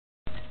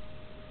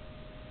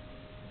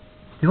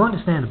To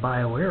understand the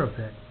BioAero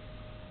effect,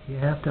 you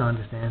have to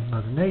understand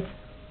Mother Nature.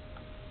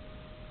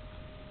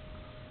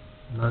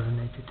 Mother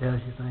Nature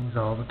tells you things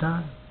all the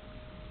time.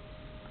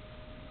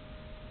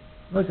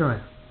 Look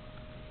around.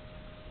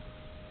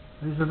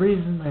 There's a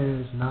reason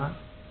there's not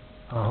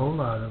a whole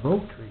lot of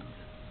oak trees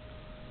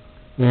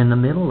in the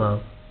middle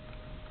of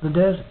the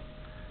desert.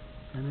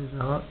 And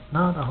there's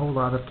not a whole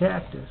lot of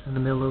cactus in the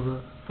middle of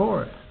the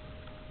forest.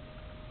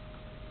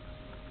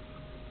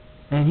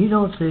 And you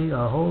don't see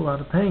a whole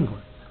lot of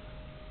penguins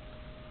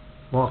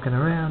walking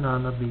around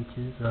on the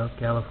beaches of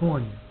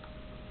California,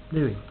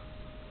 do you?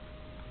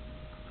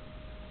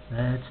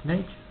 That's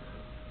nature.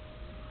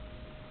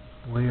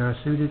 We are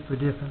suited for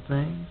different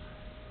things,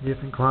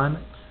 different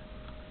climates,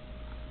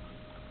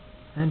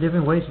 and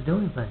different ways of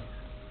doing things.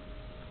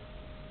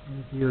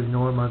 And if you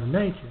ignore Mother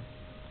Nature,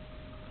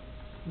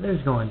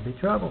 there's going to be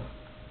trouble.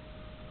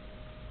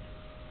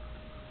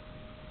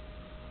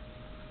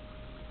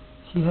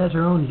 She has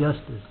her own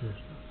justice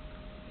system.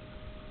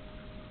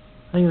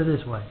 Think of it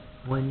this way.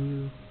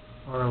 When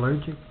you are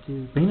allergic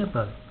to peanut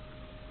butter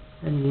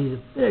and you eat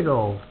a big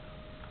old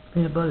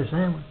peanut butter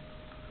sandwich,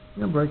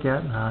 you're going to break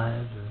out in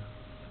hives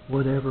or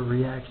whatever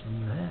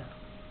reaction you have.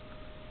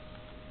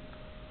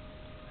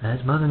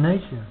 That's Mother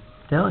Nature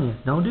telling you,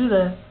 don't do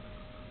that.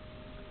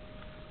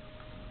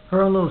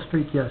 Her own little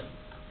street justice.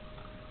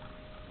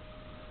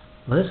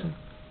 Listen,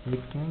 it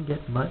can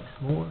get much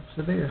more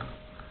severe.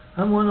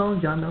 I'm one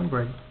on John Milton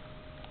Brady.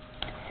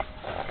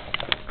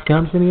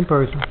 Come to me in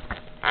person.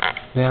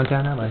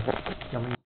 Downtown LA.